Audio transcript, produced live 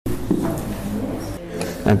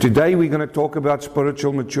And today we're going to talk about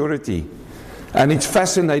spiritual maturity. And it's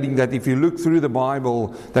fascinating that if you look through the Bible,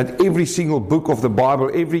 that every single book of the Bible,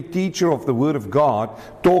 every teacher of the Word of God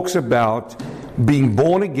talks about being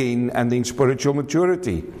born again and then spiritual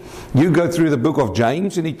maturity. You go through the book of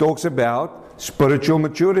James and he talks about spiritual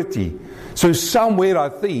maturity. So somewhere I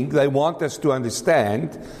think they want us to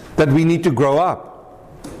understand that we need to grow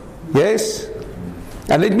up. Yes?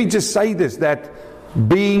 And let me just say this, that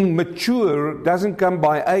being mature doesn't come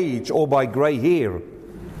by age or by grey hair.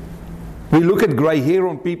 We look at grey hair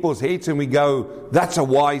on people's heads and we go, that's a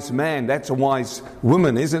wise man, that's a wise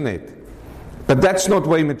woman, isn't it? But that's not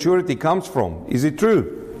where maturity comes from. Is it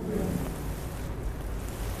true?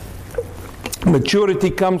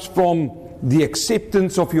 Maturity comes from the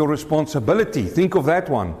acceptance of your responsibility. Think of that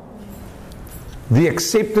one. The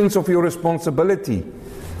acceptance of your responsibility.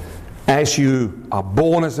 As you are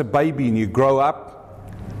born as a baby and you grow up,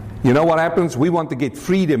 you know what happens? We want to get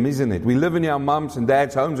freedom, isn't it? We live in our mums and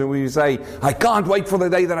dads' homes and we say, I can't wait for the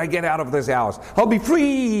day that I get out of this house. I'll be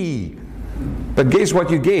free. But guess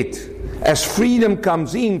what you get? As freedom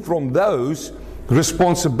comes in from those,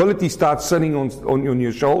 responsibility starts sitting on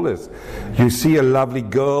your shoulders. You see a lovely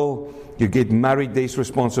girl, you get married, there's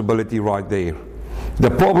responsibility right there.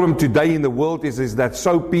 The problem today in the world is that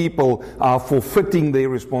so people are forfeiting their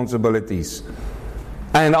responsibilities.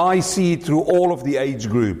 And I see it through all of the age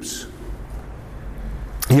groups.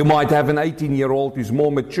 You might have an 18-year-old who's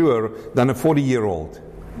more mature than a 40-year-old.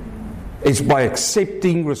 It's by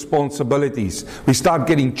accepting responsibilities. We start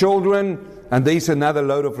getting children, and there's another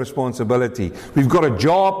load of responsibility. We've got a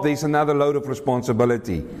job, there's another load of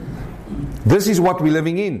responsibility. This is what we're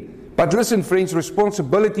living in. But listen, friends,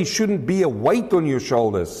 responsibility shouldn't be a weight on your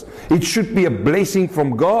shoulders. It should be a blessing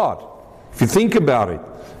from God. If you think about it,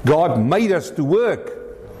 God made us to work.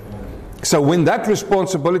 So when that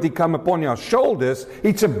responsibility comes upon your shoulders,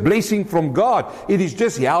 it's a blessing from God. It is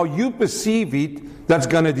just how you perceive it that's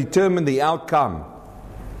going to determine the outcome.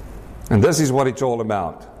 And this is what it's all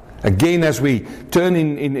about. Again, as we turn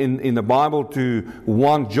in the Bible to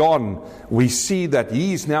 1 John, we see that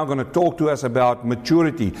he is now going to talk to us about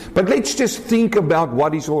maturity. But let's just think about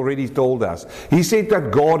what he's already told us. He said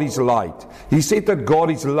that God is light. He said that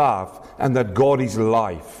God is love and that God is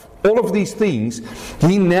life. All of these things,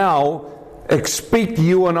 he now expects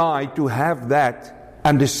you and I to have that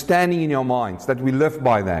understanding in our minds, that we live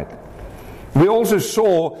by that. We also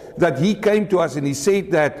saw that he came to us and he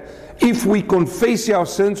said that if we confess our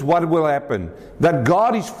sins, what will happen? That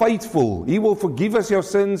God is faithful. He will forgive us our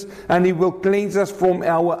sins and he will cleanse us from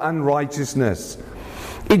our unrighteousness.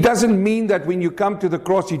 It doesn't mean that when you come to the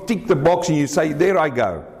cross, you tick the box and you say, there I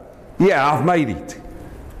go. Yeah, I've made it.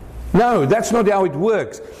 No, that's not how it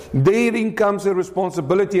works. Therein comes a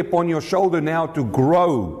responsibility upon your shoulder now to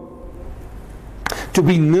grow, to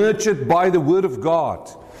be nurtured by the Word of God,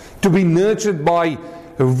 to be nurtured by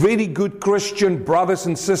very good Christian brothers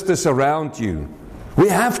and sisters around you. We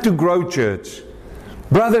have to grow, church.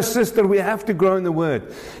 Brother, sister, we have to grow in the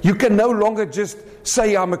Word. You can no longer just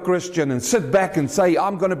say I'm a Christian and sit back and say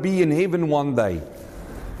I'm going to be in heaven one day.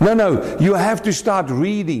 No, you have to start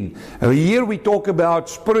reading. Here we talk about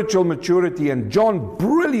spiritual maturity, and John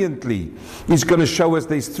brilliantly is going to show us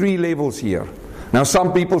there's 3 levels here. Now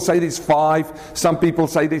some people say there's 5, some people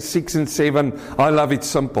say there's 6 and 7. I love it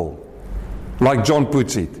simple, like John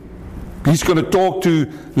puts it. He's going to talk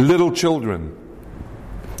to little children,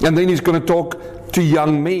 and then he's going to talk to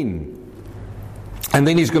young men, and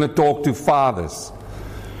then he's going to talk to fathers.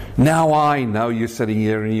 Now I know you're sitting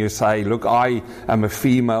here and you say, look, I am a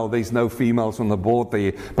female, there's no females on the board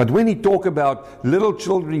there. But when he talks about little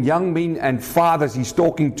children, young men and fathers, he's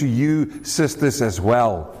talking to you sisters as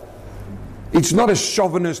well. It's not a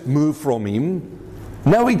chauvinist move from him.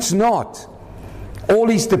 No, it's not. All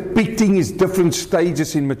he's depicting is different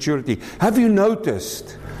stages in maturity. Have you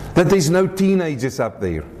noticed that there's no teenagers up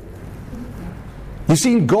there? You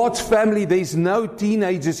see, in God's family, there's no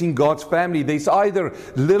teenagers in God's family. There's either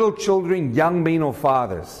little children, young men, or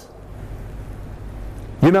fathers.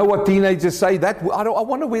 You know what teenagers say? I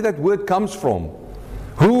wonder where that word comes from.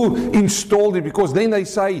 Who installed it? Because then they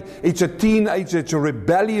say it's a teenager, it's a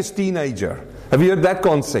rebellious teenager. Have you heard that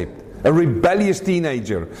concept? A rebellious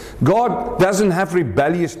teenager. God doesn't have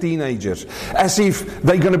rebellious teenagers as if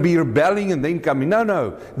they're going to be rebelling and then coming.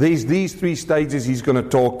 No. There's these 3 stages he's going to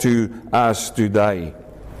talk to us today.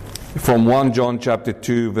 From 1 John chapter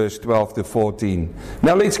 2 verse 12 to 14.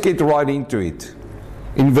 Now let's get right into it.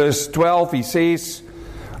 In verse 12 he says,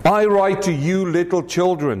 I write to you little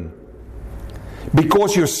children,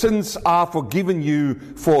 because your sins are forgiven you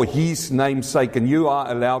for His name's sake. And you are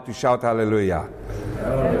allowed to shout hallelujah.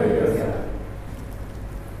 Hallelujah.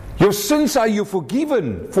 Your sins are you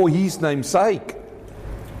forgiven for His name's sake.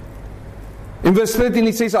 In verse 13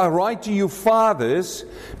 it says, I write to you, fathers,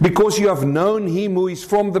 because you have known Him who is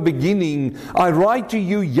from the beginning. I write to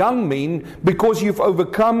you, young men, because you've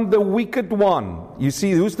overcome the wicked one. You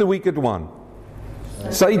see, who's the wicked one?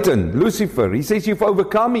 Satan, Lucifer. He says you've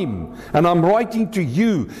overcome him. And I'm writing to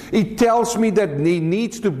you. It tells me that there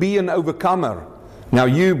needs to be an overcomer. Now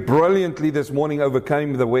you brilliantly this morning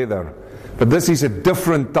overcame the weather. But this is a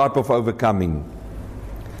different type of overcoming.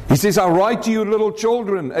 He says, I write to you, little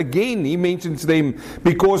children. Again, he mentions them,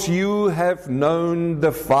 because you have known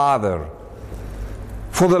the Father.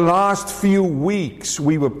 For the last few weeks,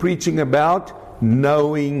 we were preaching about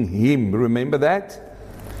knowing Him. Remember that?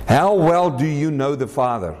 How well do you know the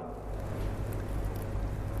Father?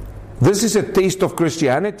 This is a test of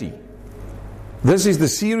Christianity. This is the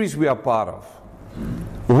series we are part of.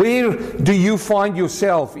 Where do you find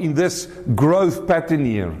yourself in this growth pattern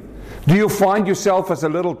here? Do you find yourself as a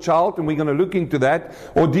little child, and we're going to look into that,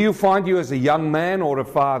 or do you find you as a young man or a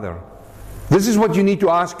father? This is what you need to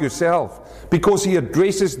ask yourself, because he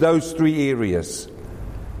addresses those three areas.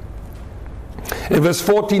 In verse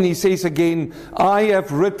 14 he says again, I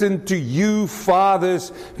have written to you,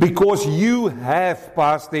 fathers, because you have,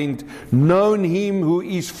 past tense, known Him who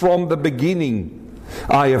is from the beginning.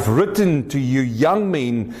 I have written to you, young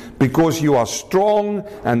men, because you are strong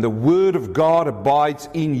and the word of God abides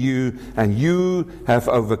in you, and you have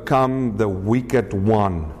overcome the wicked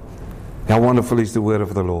one. How wonderful is the word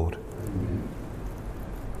of the Lord.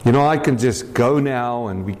 You know, I can just go now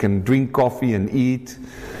and we can drink coffee and eat,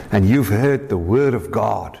 and you've heard the word of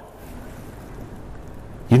God.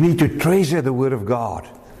 You need to treasure the word of God.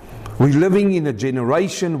 We're living in a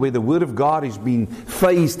generation where the Word of God is being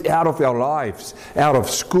phased out of our lives, out of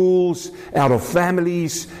schools, out of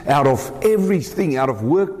families, out of everything, out of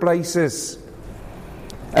workplaces.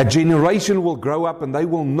 A generation will grow up and they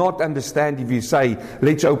will not understand if you say,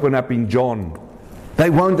 let's open up in John. They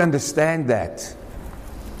won't understand that.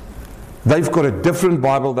 They've got a different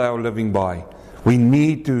Bible they are living by. We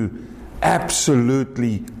need to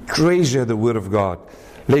absolutely treasure the Word of God.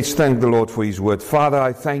 Let's thank the Lord for His word. Father,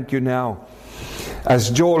 I thank you now.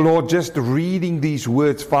 As Lord, just reading these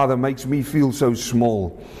words, Father, makes me feel so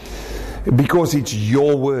small. Because it's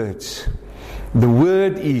your words. The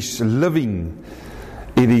word is living.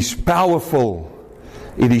 It is powerful.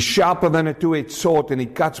 It is sharper than a two-edged sword, and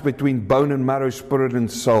it cuts between bone and marrow, spirit and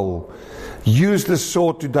soul. Use the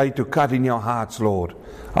sword today to cut in your hearts, Lord.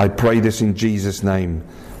 I pray this in Jesus' name.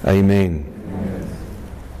 Amen.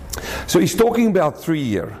 So he's talking about three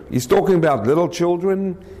here. He's talking about little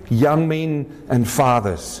children, young men, and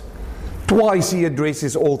fathers. Twice he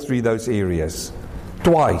addresses all three of those areas.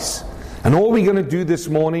 Twice. And all we're going to do this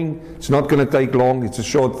morning, it's not going to take long. It's a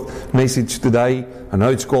short message today. I know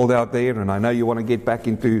it's cold out there, and I know you want to get back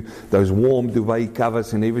into those warm duvet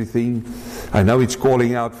covers and everything. I know it's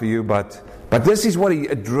calling out for you, but this is what he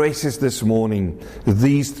addresses this morning.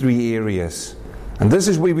 These three areas. And this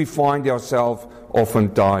is where we find ourselves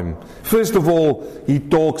oftentimes. First of all, he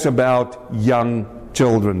talks about young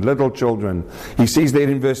children, little children. He says there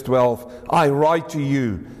in verse 12, I write to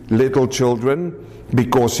you, little children,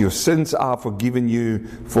 because your sins are forgiven you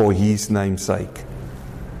for His name's sake.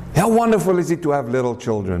 How wonderful is it to have little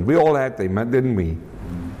children? We all had them, didn't we?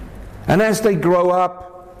 And as they grow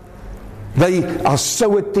up, they are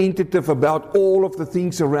so attentive about all of the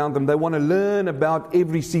things around them. They want to learn about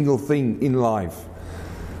every single thing in life.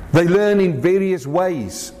 They learn in various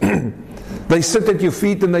ways. They sit at your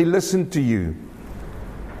feet and they listen to you.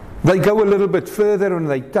 They go a little bit further and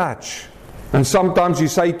they touch. And sometimes you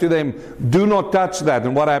say to them, do not touch that.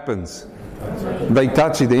 And what happens? They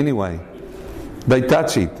touch it anyway. They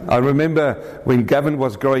touch it. I remember when Gavin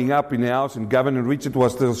was growing up in the house, and Gavin and Richard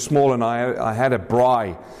was still small, and I had a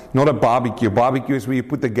braai, not a barbecue. Barbecue is where you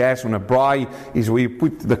put the gas on. A braai is where you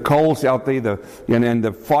put the coals out there, and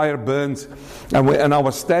the fire burns. And I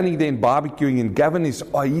was standing there and barbecuing, and Gavin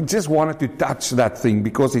he just wanted to touch that thing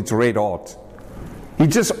because it's red hot. He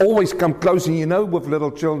just always come close, and with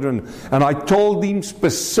little children. And I told him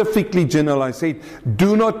specifically, General, I said,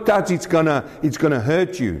 do not touch, it's gonna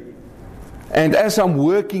hurt you. And as I'm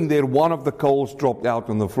working there, one of the coals dropped out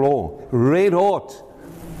on the floor. Red hot.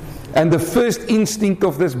 And the first instinct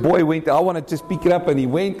of this boy went, I want to just pick it up. And he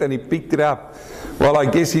went and he picked it up. Well, I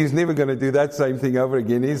guess he's never going to do that same thing over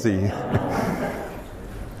again, is he?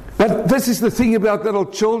 But this is the thing about little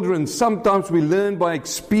children. Sometimes we learn by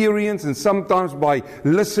experience and sometimes by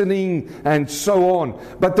listening and so on.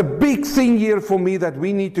 But the big thing here for me that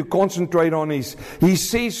we need to concentrate on is, he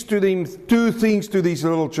says to them two things to these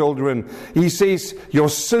little children. He says, your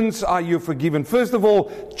sins are you forgiven. First of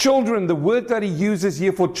all, children, the word that he uses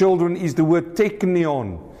here for children is the word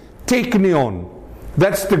teknion. Teknion.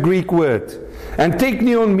 That's the Greek word. And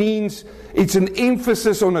teknion means it's an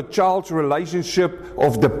emphasis on a child's relationship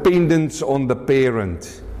of dependence on the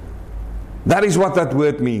parent. That is what that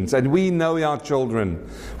word means. And we know our children,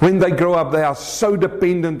 when they grow up, they are so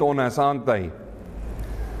dependent on us, aren't they?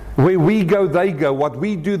 Where we go, they go. What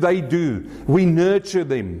we do, they do. We nurture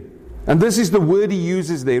them. And this is the word he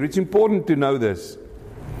uses there. It's important to know this.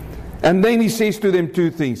 And then he says to them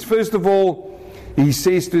two things. First of all, he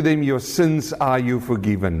says to them, your sins are you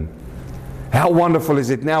forgiven. How wonderful is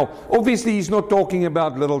it? Now, obviously he's not talking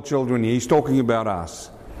about little children here. He's talking about us.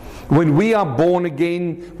 When we are born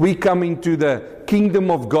again, we come into the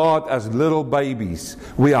kingdom of God as little babies.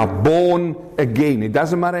 We are born again. It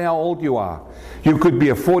doesn't matter how old you are. You could be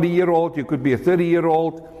a 40-year-old. You could be a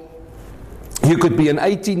 30-year-old. You could be an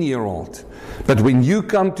 18-year-old. But when you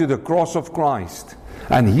come to the cross of Christ,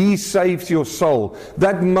 and He saves your soul,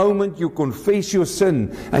 that moment you confess your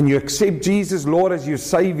sin and you accept Jesus, Lord, as your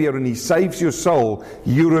Savior, and He saves your soul,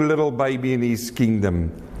 you're a little baby in His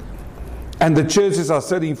kingdom. And the churches are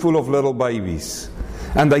sitting full of little babies.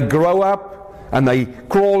 And they grow up, and they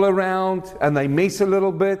crawl around, and they mess a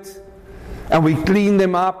little bit, and we clean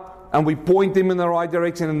them up, and we point them in the right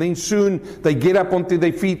direction, and then soon they get up onto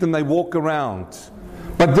their feet and they walk around.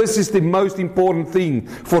 But this is the most important thing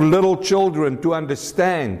for little children to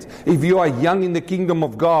understand, if you are young in the kingdom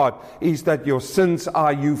of God, is that your sins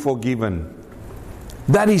are you forgiven.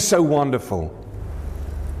 That is so wonderful.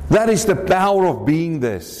 That is the power of being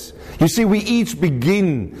this. You see, we each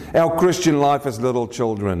begin our Christian life as little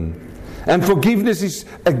children. And forgiveness is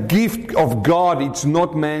a gift of God. It's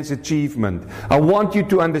not man's achievement. I want you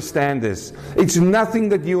to understand this. It's nothing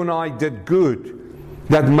that you and I did good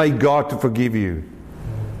that made God to forgive you.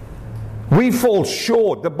 We fall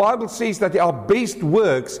short. The Bible says that our best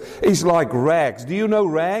works is like rags. Do you know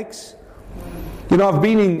rags? You know, I've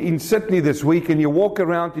been in Sydney this week, and you walk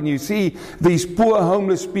around and you see these poor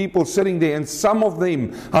homeless people sitting there, and some of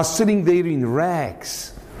them are sitting there in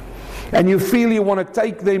rags. And you feel you want to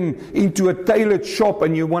take them into a tailored shop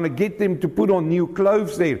and you want to get them to put on new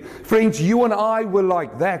clothes there. Friends, you and I were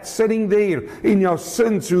like that, sitting there in our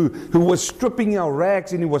sins, who was stripping our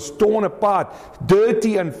rags, and he was torn apart,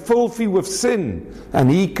 dirty and filthy with sin.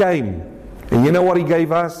 And He came. And you know what He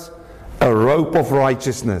gave us? A robe of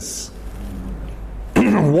righteousness.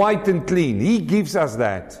 White and clean. He gives us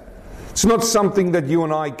that. It's not something that you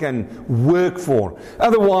and I can work for.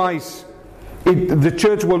 Otherwise, the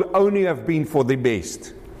church will only have been for the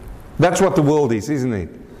best. That's what the world is, isn't it?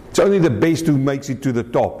 It's only the best who makes it to the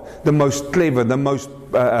top. The most clever, the most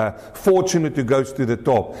fortunate who goes to the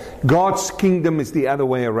top. God's kingdom is the other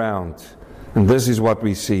way around. And this is what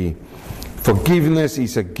we see. Forgiveness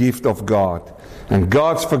is a gift of God. And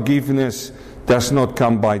God's forgiveness does not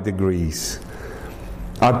come by degrees.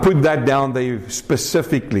 I put that down there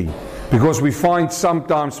specifically, because we find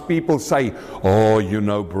sometimes people say, oh, you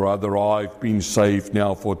know, brother, I've been saved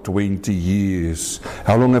now for 20 years.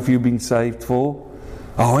 How long have you been saved for?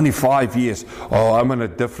 Oh, only 5 years. Oh, I'm on a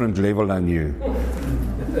different level than you.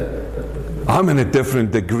 I'm in a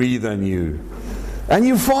different degree than you. And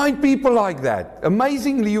you find people like that.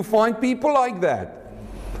 Amazingly, you find people like that.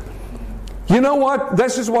 You know what?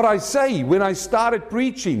 This is what I say when I started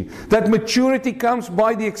preaching, that maturity comes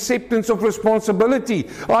by the acceptance of responsibility.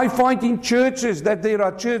 I find in churches that there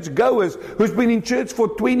are church goers who's been in church for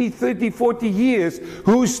 20, 30, 40 years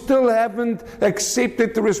who still haven't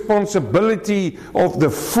accepted the responsibility of the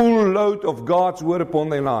full load of God's word upon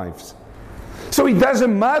their lives. So it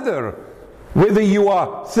doesn't matter whether you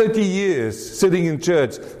are 30 years sitting in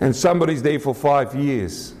church and somebody's there for 5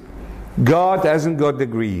 years. God hasn't got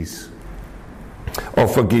degrees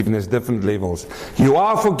of forgiveness, different levels. You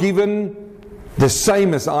are forgiven the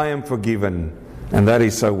same as I am forgiven, and that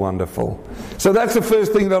is so wonderful. So that's the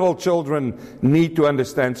first thing that all children need to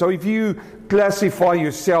understand. So if you classify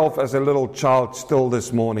yourself as a little child still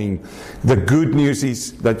this morning, the good news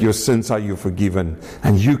is that your sins are you forgiven,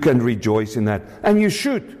 and you can rejoice in that, and you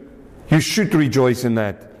should rejoice in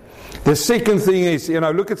that. The second thing is,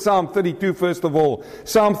 look at Psalm 32 first of all.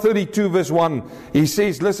 Psalm 32 verse 1, he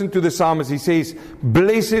says, listen to the psalmist, he says,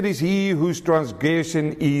 blessed is he whose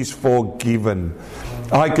transgression is forgiven.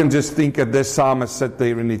 I can just think of this psalmist sit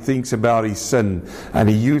there and he thinks about his sin, and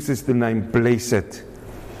he uses the name blessed.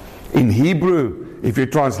 In Hebrew, if you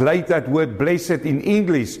translate that word blessed in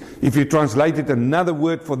English, if you translate it, another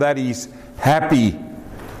word for that is happy.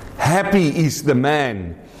 Happy is the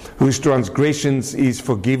man whose transgressions is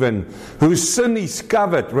forgiven, whose sin is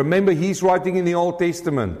covered. Remember, he's writing in the Old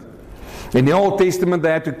Testament. In the Old Testament,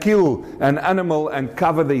 they had to kill an animal and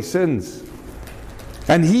cover their sins.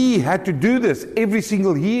 And he had to do this every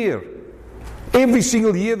single year. Every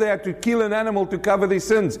single year they had to kill an animal to cover their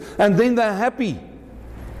sins. And then they're happy.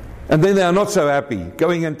 And then they are not so happy,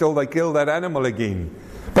 going until they kill that animal again.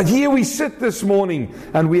 But here we sit this morning,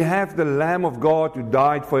 and we have the Lamb of God who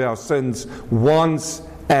died for our sins once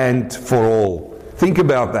and for all. Think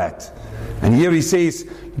about that. And here he says,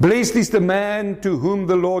 blessed is the man to whom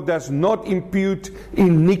the Lord does not impute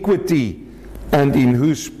iniquity, and in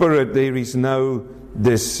whose spirit there is no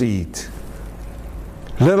deceit.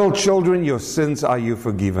 Little children, your sins are you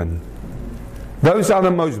forgiven. Those are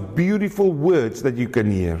the most beautiful words that you can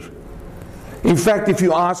hear. In fact, if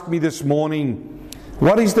you ask me this morning,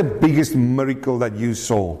 what is the biggest miracle that you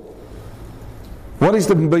saw? What is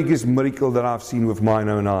the biggest miracle that I've seen with mine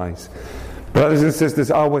own eyes? Brothers and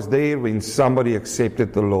sisters, I was there when somebody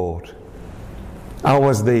accepted the Lord. I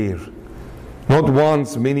was there. Not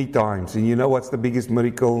once, many times. And you know what's the biggest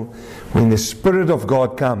miracle? When the Spirit of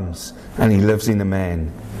God comes and He lives in a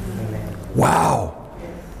man. Wow!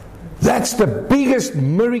 That's the biggest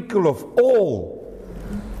miracle of all.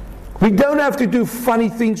 We don't have to do funny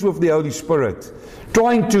things with the Holy Spirit,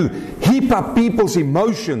 trying to heap up people's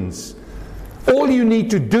emotions. All you need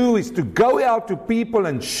to do is to go out to people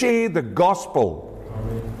and share the gospel.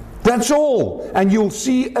 That's all. And you'll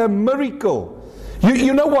see a miracle.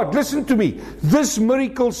 You know what? Listen to me. This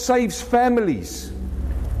miracle saves families.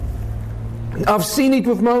 I've seen it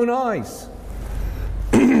with my own eyes.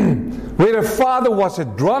 Where a father was a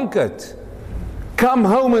drunkard, come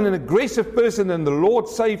home and an aggressive person, and the Lord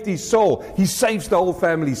saved his soul. He saves the whole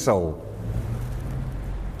family's soul.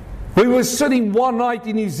 We were sitting one night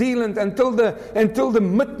in New Zealand until the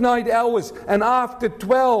midnight hours, and after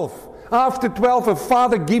 12, a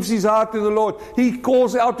father gives his heart to the Lord. He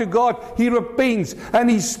calls out to God, he repents, and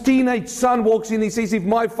his teenage son walks in. He says, if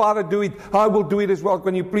my father do it, I will do it as well.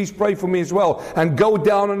 Can you please pray for me as well? And go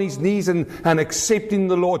down on his knees and accept in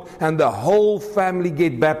the Lord, and the whole family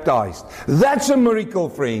get baptized. That's a miracle,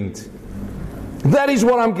 friend. That is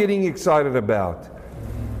what I'm getting excited about.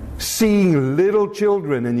 Seeing little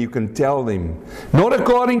children, and you can tell them, not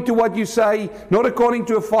according to what you say, not according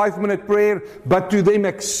to a 5-minute prayer, but to them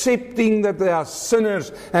accepting that they are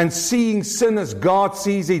sinners and seeing sin as God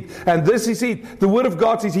sees it. And this is it. The Word of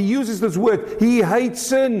God says, He uses this word, He hates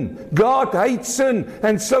sin. God hates sin,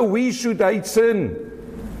 and so we should hate sin.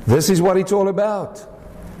 This is what it's all about.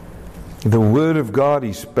 The Word of God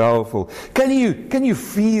is powerful. Can you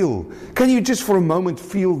feel, can you just for a moment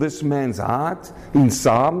feel this man's heart in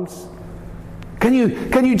Psalms? Can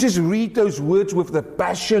you just read those words with the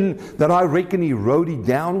passion that I reckon he wrote it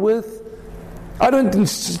down with? I don't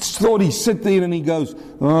thought he sit there and he goes,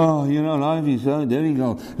 oh, life is so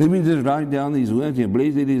difficult. Let me just write down these words here.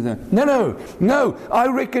 Blessed is that. No. I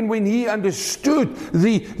reckon when he understood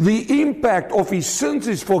the impact of his sins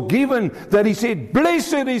is forgiven, that he said,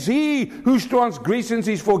 blessed is he whose transgressions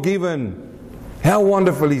is forgiven. How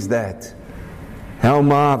wonderful is that? How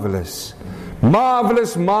marvelous.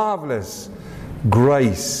 Marvelous, marvelous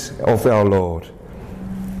grace of our Lord.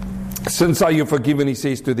 Since are you forgiven, he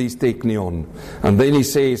says to these teknion. And then he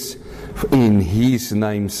says, in his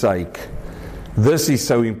name's sake. This is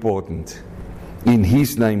so important. In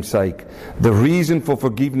his name's sake. The reason for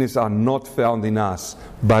forgiveness are not found in us,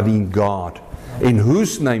 but in God. In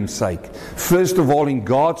whose name's sake? First of all, in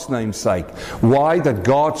God's name's sake. Why? That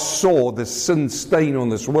God saw the sin stain on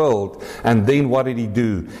this world. And then what did He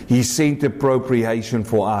do? He sent a propitiation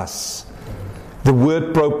for us. The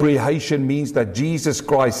word propitiation means that Jesus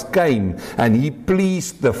Christ came and He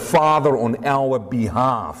pleased the Father on our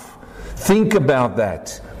behalf. Think about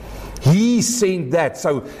that. He sent that.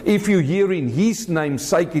 So if you hear in His name's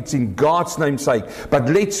sake, it's in God's name's sake. But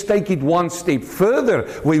let's take it one step further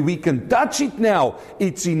where we can touch it now.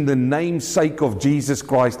 It's in the namesake of Jesus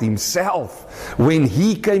Christ Himself. When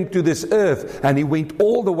He came to this earth and He went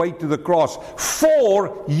all the way to the cross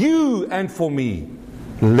for you and for me.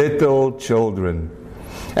 Little children.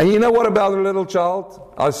 And you know what about a little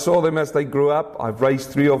child? I saw them as they grew up. I've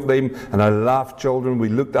raised 3 of them, and I love children. We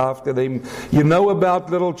looked after them. You know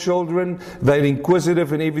about little children? They're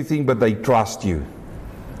inquisitive and everything, but they trust you.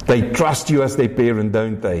 They trust you as their parent,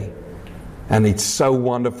 don't they? And it's so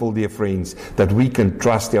wonderful, dear friends, that we can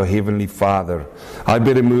trust our Heavenly Father. I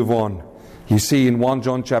better move on. You see in 1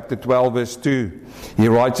 John chapter 12 verse 2, he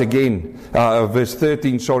writes again, verse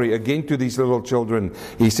 13, again to these little children.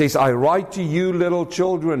 He says, I write to you little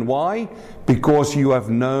children. Why? Because you have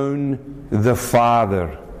known the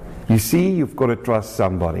Father. You see, you've got to trust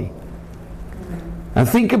somebody. And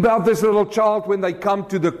think about this little child when they come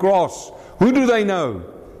to the cross. Who do they know?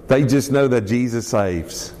 They just know that Jesus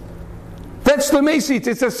saves. That's the message.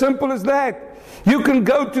 It's as simple as that. You can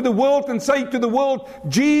go to the world and say to the world,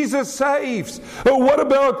 Jesus saves. Oh, what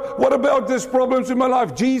about this problems in my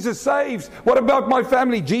life? Jesus saves. What about my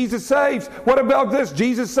family? Jesus saves. What about this?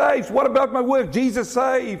 Jesus saves. What about my work? Jesus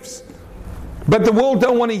saves. But the world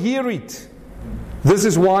don't want to hear it. This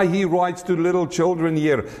is why he writes to little children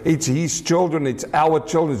here. It's his children, it's our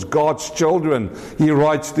children, it's God's children. He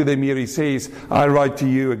writes to them here, he says, I write to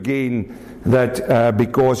you again that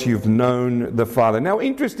because you've known the Father. Now,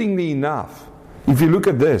 interestingly enough, if you look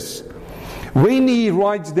at this, when he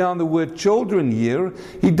writes down the word children here,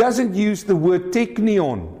 he doesn't use the word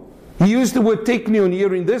teknion. He used the word teknion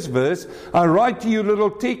here in this verse. I write to you little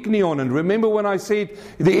teknion. And remember when I said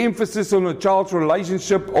the emphasis on a child's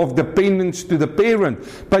relationship of dependence to the parent.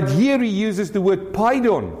 But here he uses the word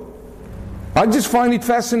paidon. I just find it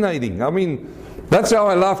fascinating. I mean, that's how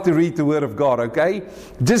I love to read the Word of God, okay?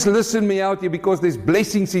 Just listen me out here because there's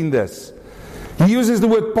blessings in this. He uses the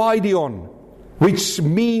word paidon, which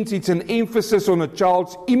means it's an emphasis on a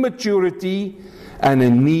child's immaturity and a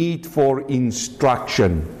need for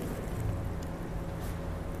instruction.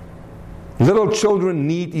 Little children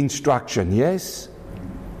need instruction, yes?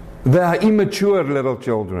 They are immature little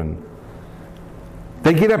children.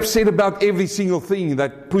 They get upset about every single thing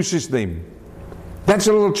that pushes them. That's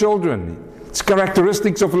little children. It's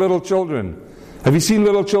characteristics of little children. Have you seen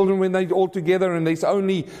little children when they're all together and there's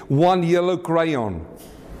only one yellow crayon?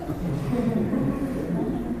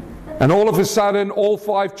 And all of a sudden, all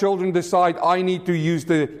 5 children decide, I need to use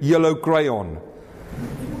the yellow crayon.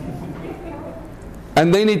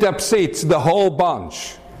 And then it upsets the whole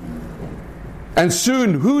bunch. And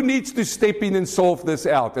soon, who needs to step in and solve this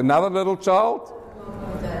out? Another little child?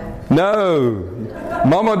 No.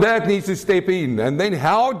 Mom or dad needs to step in. And then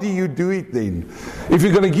how do you do it then? If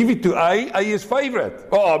you're going to give it to A is favorite.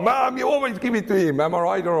 Oh, Mom, you always give it to him. Am I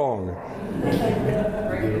right or wrong?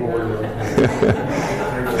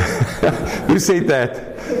 Who said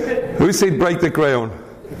that? Who said break the crayon?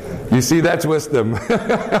 You see, that's wisdom.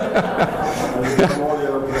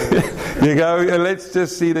 You go, let's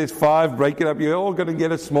just see, there's 5, break it up. You're all going to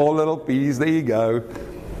get a small little piece. There you go.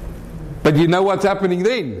 But you know what's happening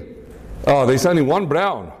then? Oh, there's only one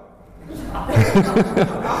brown.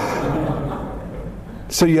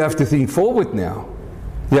 So you have to think forward now.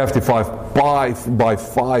 You have to buy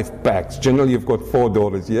 5 packs. Generally, you've got 4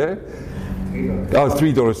 daughters, yeah? Oh,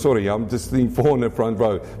 3 daughters, sorry, I'm just thinking 4 in the front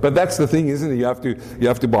row. But that's the thing, isn't it? You have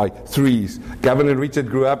to buy 3s. Gavin and Richard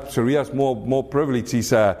grew up, Sharia's more privileged.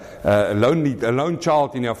 He's a lone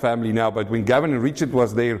child in our family now. But when Gavin and Richard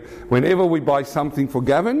was there, whenever we buy something for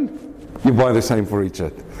Gavin, you buy the same for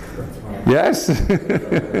Richard. Yes?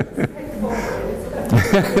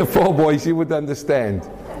 4 boys, you would understand.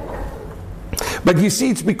 But you see,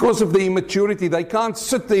 it's because of the immaturity. They can't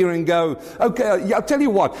sit there and go, okay, I'll tell you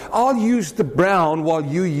what, I'll use the brown while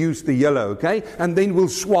you use the yellow, okay? And then we'll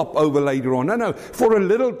swap over later on. No. For a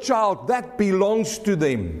little child, that belongs to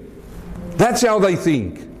them. That's how they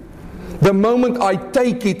think. The moment I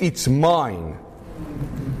take it, it's mine.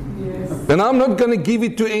 Yes. And I'm not going to give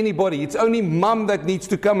it to anybody. It's only Mum that needs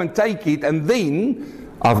to come and take it. And then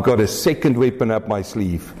I've got a second weapon up my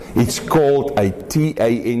sleeve. It's called a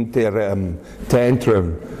tantrum.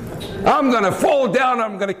 I'm going to fall down,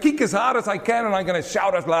 I'm going to kick as hard as I can, and I'm going to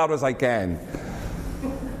shout as loud as I can.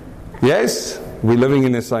 Yes? We're living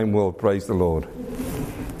in the same world, praise the Lord.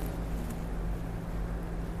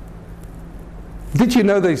 Did you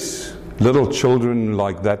know there's little children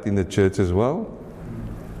like that in the church as well?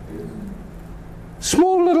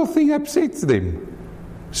 Small little thing upsets them.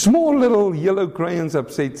 Small little yellow crayons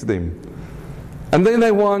upsets them. And then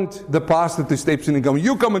they want the pastor to step in and go,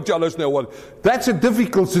 you come and tell us now what. That's a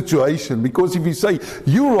difficult situation, because if you say,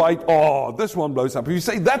 you're right, oh, this one blows up. If you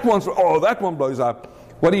say, that one blows up.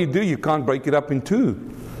 What do? You can't break it up in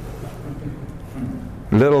 2.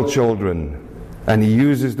 Little children. And he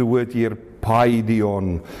uses the word here,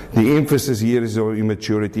 paidion. The emphasis here is on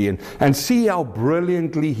immaturity. And see how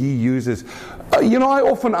brilliantly he uses. I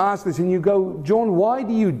often ask this, and you go, John, why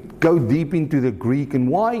do you go deep into the Greek, and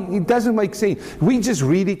why? It doesn't make sense. We just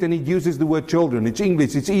read it and it uses the word children. It's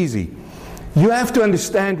English, it's easy. You have to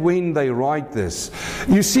understand when they write this.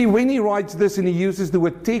 You see, when he writes this and he uses the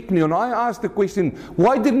word teknion, I ask the question,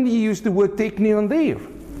 why didn't he use the word teknion there?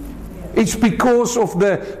 It's because of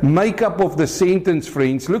the makeup of the sentence,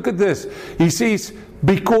 friends. Look at this. He says,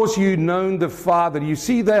 because you know the Father. You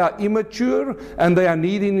see, they are immature and they are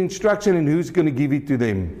needing instruction, and who's going to give it to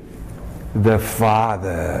them? The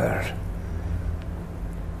Father.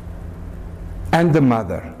 And the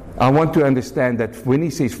mother. I want to understand that when he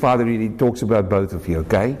says Father, he talks about both of you,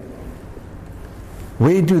 okay?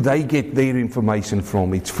 Where do they get their information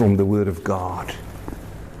from? It's from the Word of God.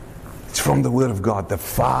 It's from the Word of God. The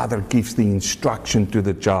Father gives the instruction to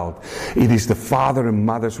the child. It is the father and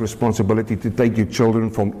mother's responsibility to take your children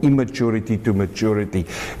from immaturity to maturity.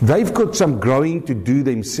 They've got some growing to do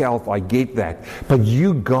themselves, I get that. But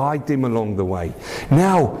you guide them along the way.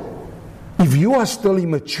 Now, if you are still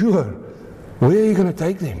immature, where are you going to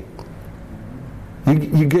take them?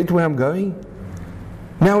 You get where I'm going?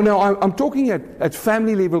 Now, I'm talking at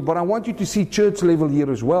family level, but I want you to see church level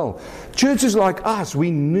here as well. Churches like us,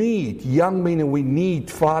 we need young men and we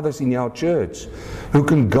need fathers in our church who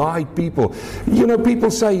can guide people. You know,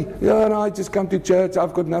 people say, I just come to church,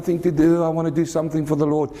 I've got nothing to do, I want to do something for the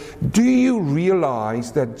Lord. Do you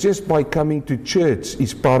realize that just by coming to church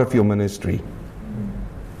is part of your ministry?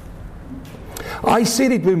 I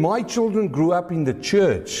said it when my children grew up in the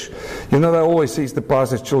church. You know, they always say the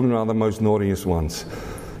pastor's children are the most naughtiest ones.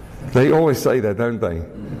 They always say that, don't they?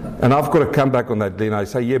 And I've got to come back on that then. I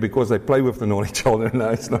say, yeah, because they play with the naughty children. No,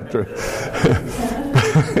 it's not true.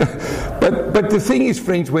 But the thing is,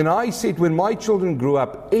 friends, when my children grew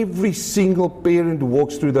up, every single parent who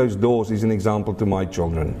walks through those doors is an example to my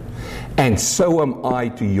children. And so am I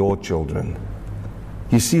to your children.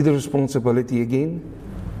 You see the responsibility again?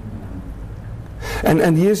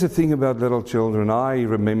 And here's the thing about little children. I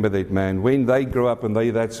remember that, man. When they grow up and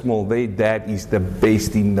they're that small, their dad is the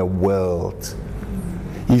best in the world.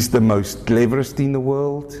 He's the most cleverest in the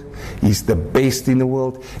world. He's the best in the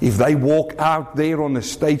world. If they walk out there on the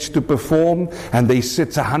stage to perform and there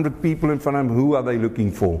sits 100 people in front of them, who are they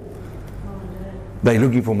looking for? They're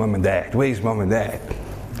looking for mom and dad. Where's mom and dad?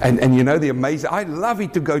 And you know, the amazing, I love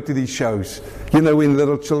it to go to these shows. You know, when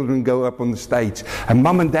little children go up on the stage and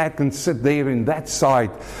mom and dad can sit there in that side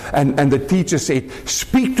and the teacher said,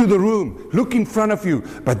 speak to the room, look in front of you.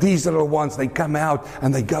 But these little ones, they come out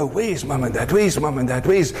and they go, where's mom and dad? Where's mom and dad?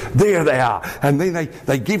 There they are. And then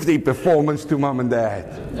they give their performance to mom and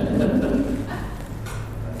dad.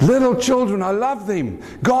 Little children, I love them.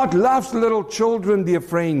 God loves little children, dear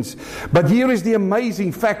friends. But here is the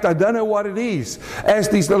amazing fact, I don't know what it is. As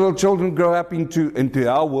these little children grow up into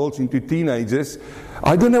our worlds, into teenagers,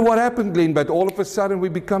 I don't know what happened, Glenn, but all of a sudden we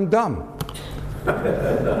become dumb.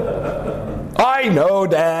 I know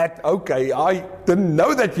that. Okay, I didn't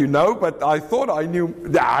know that you know, but I thought I knew.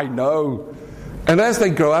 I know. And as they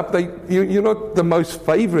grow up, you're not the most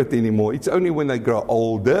favorite anymore. It's only when they grow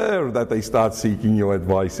older that they start seeking your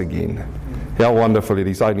advice again. How wonderful it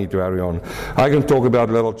is. I need to hurry on. I can talk about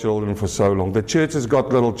little children for so long. The church has got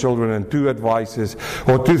little children, and two advices,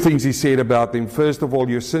 or two things he said about them. First of all,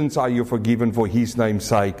 your sins are you forgiven for his name's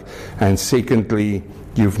sake. And secondly,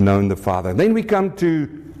 you've known the Father. Then we come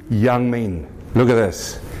to young men. Look at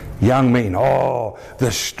this. Young men,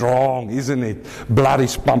 they're strong, isn't it? Blood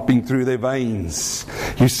is pumping through their veins.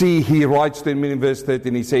 You see, he writes to them in verse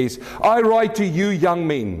 13, he says, I write to you, young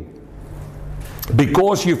men,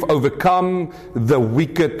 because you've overcome the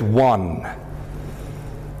wicked one.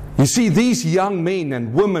 You see, these young men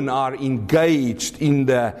and women are engaged in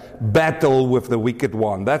the battle with the wicked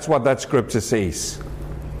one. That's what that scripture says.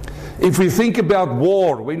 If we think about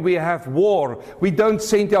war, when we have war, we don't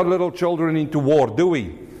send our little children into war, do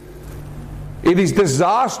we? It is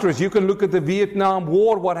disastrous. You can look at the Vietnam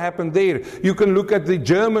War, what happened there. You can look at the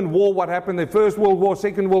German War, what happened there. First World War,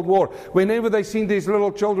 Second World War. Whenever they send these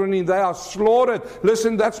little children in, they are slaughtered.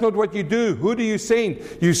 Listen, that's not what you do. Who do you send?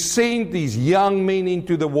 You send these young men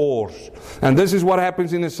into the wars. And this is what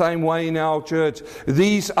happens in the same way in our church.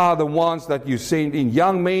 These are the ones that you send in.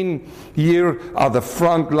 Young men here are the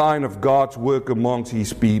front line of God's work amongst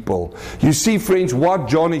his people. You see, friends, what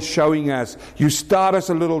John is showing us. You start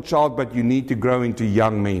as a little child, but you need to grow into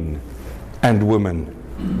young men and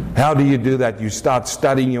women. How do you do that? You start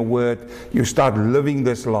studying your word. You start living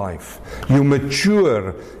this life. You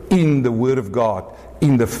mature in the word of God,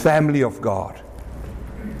 in the family of God.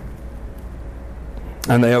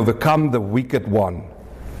 And they overcome the wicked one.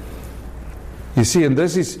 You see, and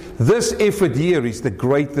this effort here is the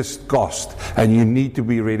greatest cost, and you need to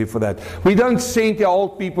be ready for that. We don't send the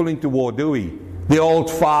old people into war, do we? The old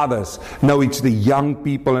fathers. No, it's the young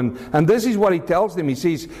people. And this is what he tells them. He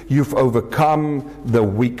says, you've overcome the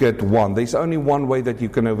wicked one. There's only one way that you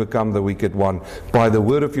can overcome the wicked one. By the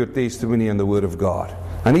word of your testimony and the word of God.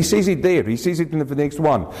 And he says it there. He says it in the next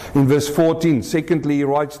one. In verse 14, secondly, he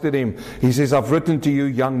writes to them. He says, I've written to you,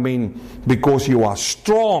 young men, because you are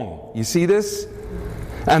strong. You see this?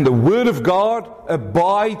 And the word of God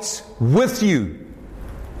abides with you.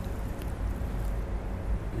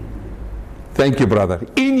 Thank you, brother.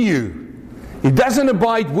 In you. It doesn't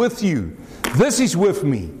abide with you. This is with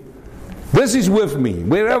me. This is with me.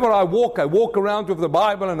 Wherever I walk around with the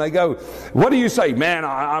Bible and I go, what do you say? Man,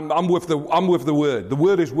 I'm with the Word. The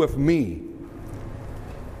Word is with me.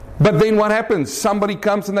 But then what happens? Somebody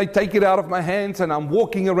comes and they take it out of my hands and I'm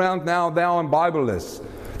walking around now I'm Bibleless.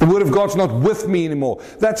 The Word of God's not with me anymore.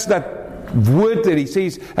 That's that word that he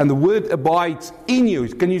says, and the Word abides in you.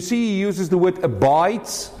 Can you see he uses the word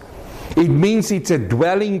abides? It means it's a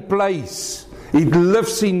dwelling place. It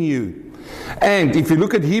lives in you. And if you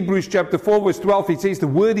look at Hebrews chapter 4 verse 12, it says the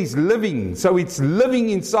word is living. So it's living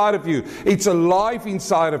inside of you. It's alive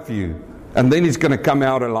inside of you. And then it's going to come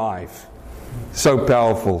out alive. So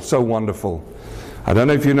powerful, so wonderful. I don't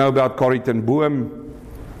know if you know about Corrie ten Boom,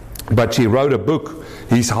 but she wrote a book,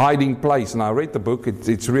 His Hiding Place. And I read the book.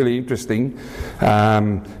 It's really interesting.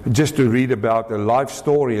 Just to read about a life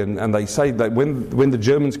story. And they say that when the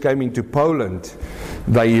Germans came into Poland,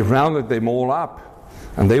 they rounded them all up.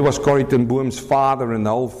 And there was Corrie ten Boom's father and the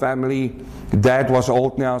whole family. Dad was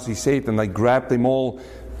old now, as he said, and they grabbed them all,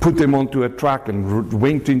 put them onto a truck and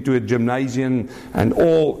went into a gymnasium, and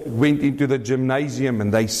all went into the gymnasium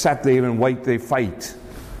and they sat there and waited their fate.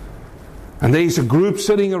 And there's a group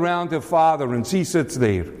sitting around her father and she sits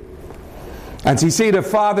there. And she said, her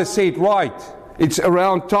father said, right, it's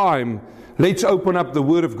around time, let's open up the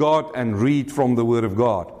Word of God and read from the Word of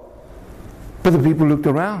God. But the people looked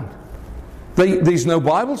around. There's no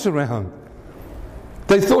Bibles around.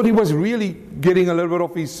 They thought he was really getting a little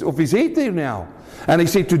bit off his head there now. And he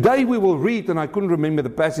said, today we will read, and I couldn't remember the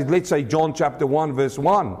passage, let's say John chapter 1 verse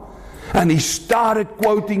 1. And he started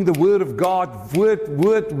quoting the Word of God,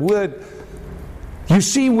 word. You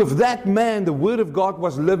see, with that man, the Word of God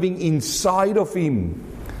was living inside of him.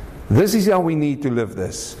 This is how we need to live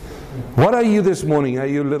this. What are you this morning? Are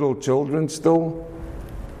you little children still?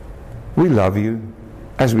 We love you,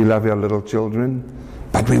 as we love our little children,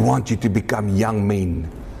 but we want you to become young men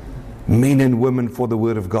and women for the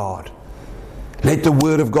Word of God. Let the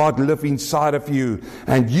Word of God live inside of you,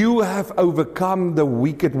 and you have overcome the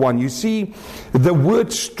wicked one. You see, the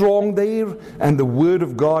word strong there, and the Word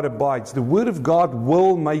of God abides. The Word of God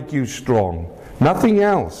will make you strong. Nothing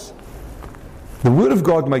else. The Word of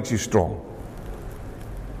God makes you strong.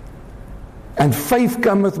 And faith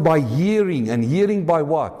cometh by hearing, and hearing by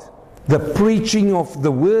what? The preaching of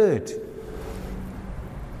the Word.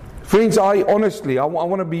 Friends, I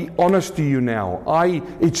want to be honest to you now.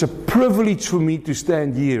 It's a privilege for me to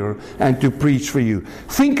stand here and to preach for you.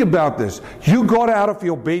 Think about this. You got out of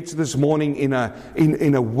your beds this morning in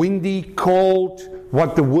a windy, cold,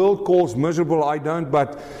 what the world calls miserable, I don't,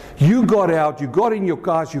 but you got out, you got in your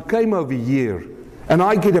cars, you came over here. And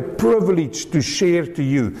I get a privilege to share to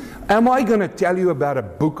you. Am I going to tell you about a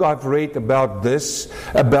book I've read, about this,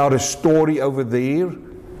 about a story over there?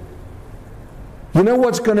 You know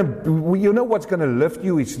what's going to lift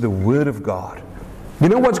you? It's the Word of God. You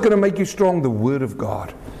know what's going to make you strong? The Word of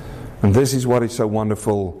God. And this is what is so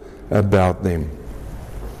wonderful about them.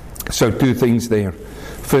 So two things there.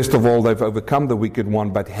 First of all, they've overcome the wicked one.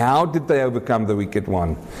 But how did they overcome the wicked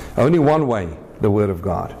one? Only one way, the Word of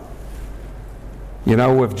God. You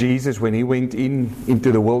know, with Jesus, when he went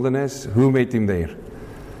into the wilderness, who met him there?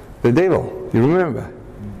 The devil. You remember?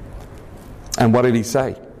 And what did he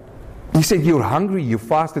say? He said, you're hungry, you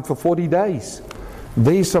fasted for 40 days.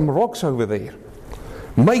 There's some rocks over there.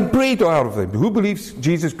 Make bread out of them. Who believes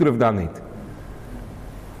Jesus could have done it?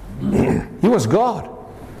 He was God.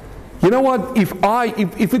 You know what?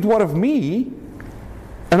 If it were of me,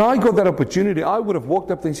 and I got that opportunity, I would have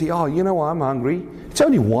walked up and said, oh, you know, I'm hungry. It's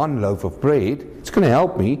only one loaf of bread. It's going to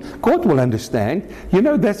help me. God will understand. You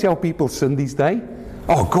know, that's how people sin these days.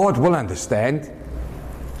 Oh, God will understand.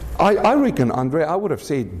 I reckon, Andre, I would have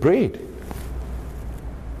said bread.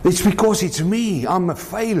 It's because it's me. I'm a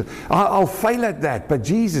fail. I'll fail at that. But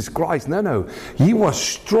Jesus Christ, no. He was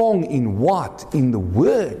strong in what? In the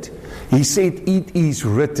Word. He said, it is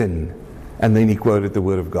written. And then he quoted the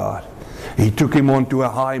Word of God. He took him onto a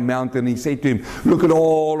high mountain. He said to him, look at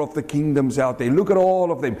all of the kingdoms out there. Look at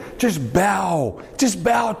all of them. Just bow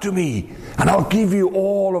to me, and I'll give you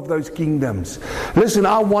all of those kingdoms. Listen,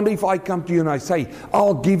 I wonder if I come to you and I say,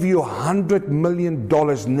 I'll give you $100 million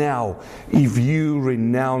now if you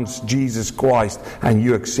renounce Jesus Christ and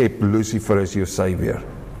you accept Lucifer as your Savior.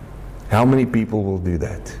 How many people will do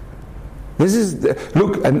that? This is,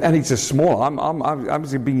 look, and it's a small, I'm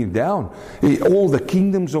just bringing it down. All the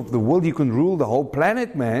kingdoms of the world, you can rule the whole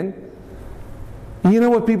planet, man. You know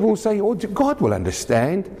what people will say? Oh, God will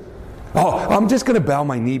understand. Oh, I'm just going to bow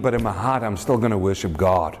my knee, but in my heart I'm still going to worship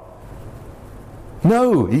God.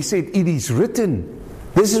 No, he said, it is written.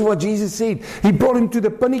 This is what Jesus said. He brought him to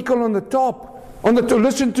the pinnacle on the top.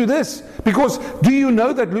 Listen to this. Because do you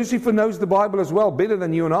know that Lucifer knows the Bible as well, better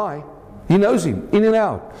than you and I? He knows him, in and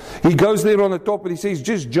out. He goes there on the top and he says,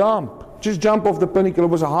 just jump off the pinnacle. It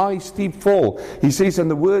was a high, steep fall. He says, and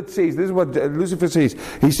the word says, this is what Lucifer says.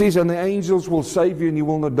 He says, and the angels will save you and you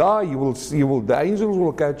will not die. The angels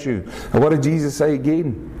will catch you. And what did Jesus say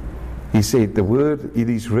again? He said, the word, it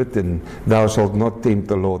is written, thou shalt not tempt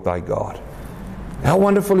the Lord thy God. How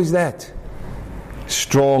wonderful is that?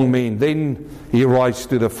 Strong men. Then he writes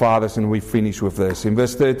to the fathers, and we finish with this. In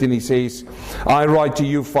verse 13 he says, I write to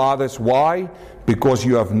you, fathers. Why? Because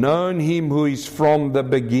you have known him who is from the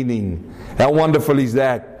beginning. How wonderful is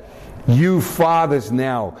that? You fathers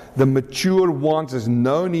now, the mature ones, has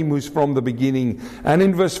known him who's from the beginning. And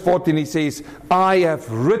in verse 14 he says, I have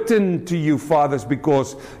written to you, fathers,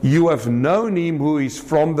 because you have known him who is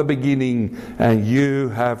from the beginning, and you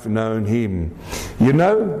have known him. You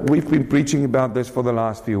know, we've been preaching about this for the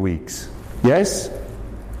last few weeks. Yes?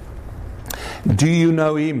 Do you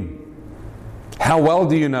know him? How well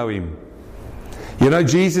do you know him? You know,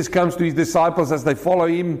 Jesus comes to his disciples as they follow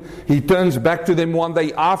him. He turns back to them one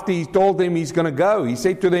day after he told them he's going to go. He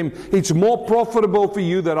said to them, it's more profitable for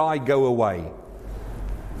you that I go away.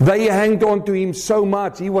 They hanged on to him so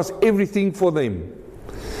much. He was everything for them.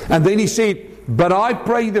 And then he said, but I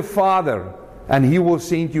pray the Father, and he will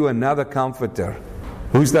send you another comforter.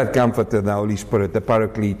 Who's that comforter? The Holy Spirit, the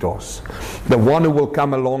Parakletos. The one who will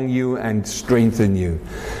come along you and strengthen you.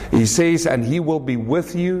 He says, and he will be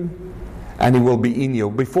with you, and he will be in you.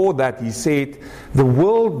 Before that he said, the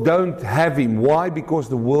world don't have him. Why? Because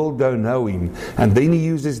the world don't know him. And then he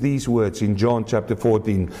uses these words in John chapter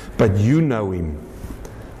 14, but you know him.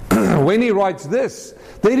 When he writes this,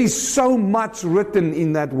 there is so much written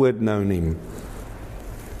in that word, known him.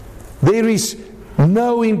 There is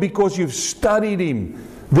know him because you've studied him.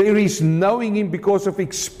 There is knowing him because of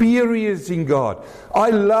experiencing God.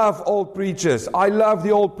 I love old preachers. I love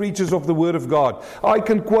the old preachers of the Word of God. I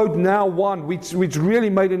can quote now one which really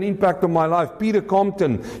made an impact on my life. Peter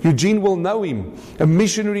Compton. Eugene will know him. A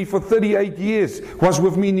missionary for 38 years. Was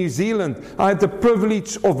with me in New Zealand. I had the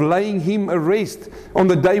privilege of laying him to rest on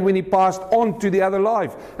the day when he passed on to the other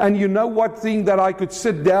life. And you know what thing that I could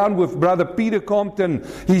sit down with Brother Peter Compton.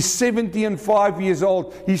 He's 75 years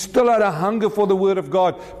old. He still had a hunger for the Word of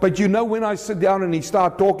God. But you know, when I sit down and he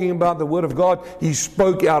started talking about the Word of God, he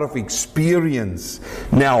spoke out of experience.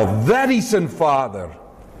 Now that is a father.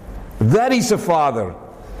 That is a father.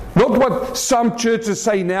 Not what some churches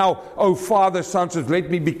say now, oh Father, Son says,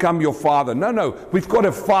 let me become your father. No, we've got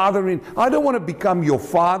a father in. I don't want to become your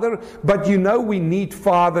father, but you know we need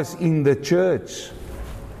fathers in the church.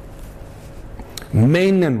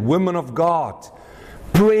 Men and women of God.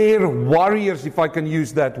 Prayer warriors, if I can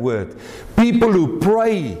use that word. People who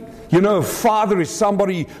pray. You know, a father is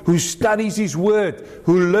somebody who studies his word,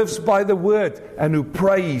 who lives by the word, and who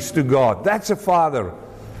prays to God. That's a father.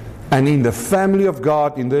 And in the family of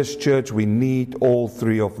God, in this church, we need all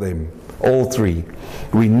three of them. All three.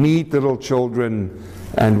 We need little children,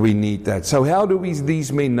 and we need that. So how do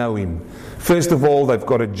these men know him? First of all, they've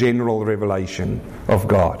got a general revelation of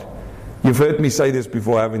God. You've heard me say this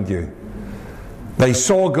before, haven't you? They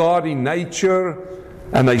saw God in nature,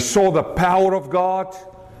 and they saw the power of God,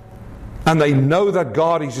 and they know that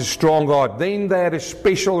God is a strong God. Then they had a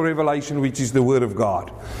special revelation, which is the Word of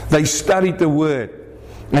God. They studied the Word.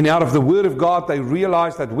 And out of the Word of God, they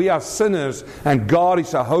realized that we are sinners and God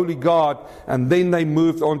is a holy God. And then they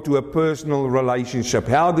moved on to a personal relationship.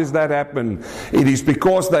 How does that happen? It is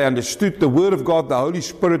because they understood the Word of God. The Holy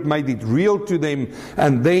Spirit made it real to them.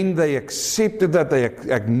 And then they accepted that. They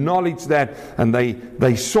acknowledged that. And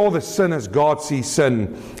they saw the sin as God sees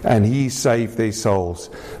sin. And He saved their souls.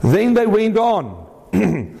 Then they went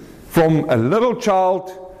on from a little child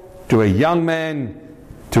to a young man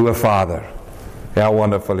to a father. How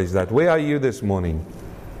wonderful is that? Where are you this morning?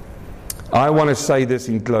 I want to say this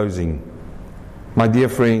in closing. My dear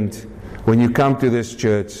friend, when you come to this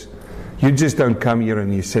church, you just don't come here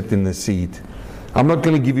and you sit in the seat. I'm not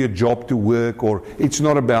going to give you a job to work, or it's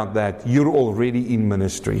not about that. You're already in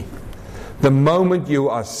ministry. The moment you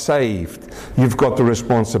are saved, you've got the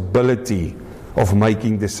responsibility of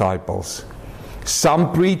making disciples.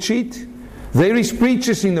 Some preach it. There is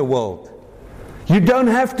preachers in the world. You don't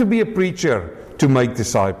have to be a preacher to make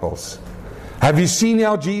disciples. Have you seen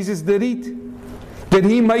how Jesus did it? Did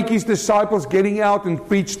He make His disciples getting out and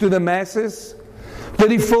preach to the masses?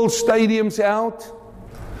 Did He fill stadiums out?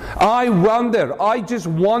 I just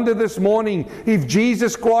wonder this morning, if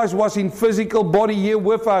Jesus Christ was in physical body here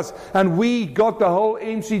with us and we got the whole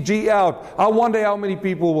MCG out, I wonder how many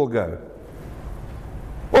people will go.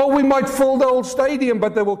 Well, we might fill the whole stadium,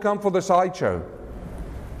 but they will come for the sideshow.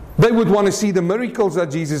 They would want to see the miracles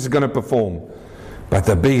that Jesus is going to perform. But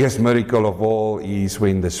the biggest miracle of all is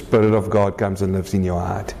when the Spirit of God comes and lives in your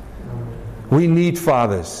heart. We need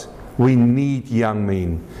fathers. We need young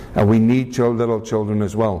men. And we need little children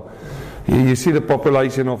as well. You see the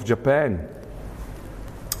population of Japan.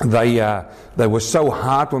 They were so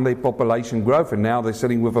hard on their population growth, and now they're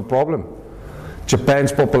sitting with a problem.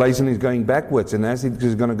 Japan's population is going backwards, and as it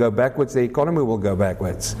is going to go backwards, the economy will go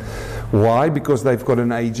backwards. Why? Because they've got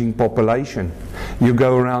an aging population. You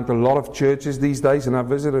go around a lot of churches these days, and I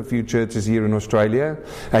visited a few churches here in Australia,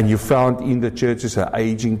 and you found in the churches an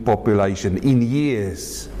aging population. In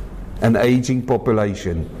years, an aging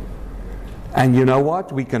population. And you know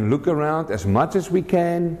what? We can look around as much as we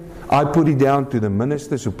can. I put it down to the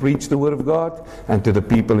ministers who preach the Word of God and to the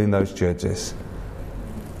people in those churches.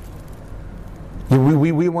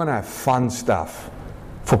 We want to have fun stuff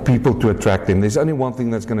for people to attract them. There's only one thing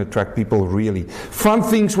that's going to attract people really. Fun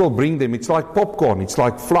things will bring them. It's like popcorn. It's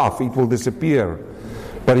like fluff. It will disappear.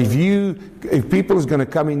 But if people is going to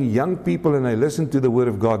come in, young people, and they listen to the Word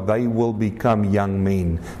of God, they will become young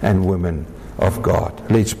men and women of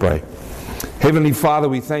God. Let's pray. Heavenly Father,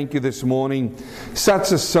 we thank You this morning.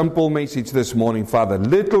 Such a simple message this morning, Father.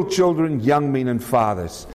 Little children, young men and fathers.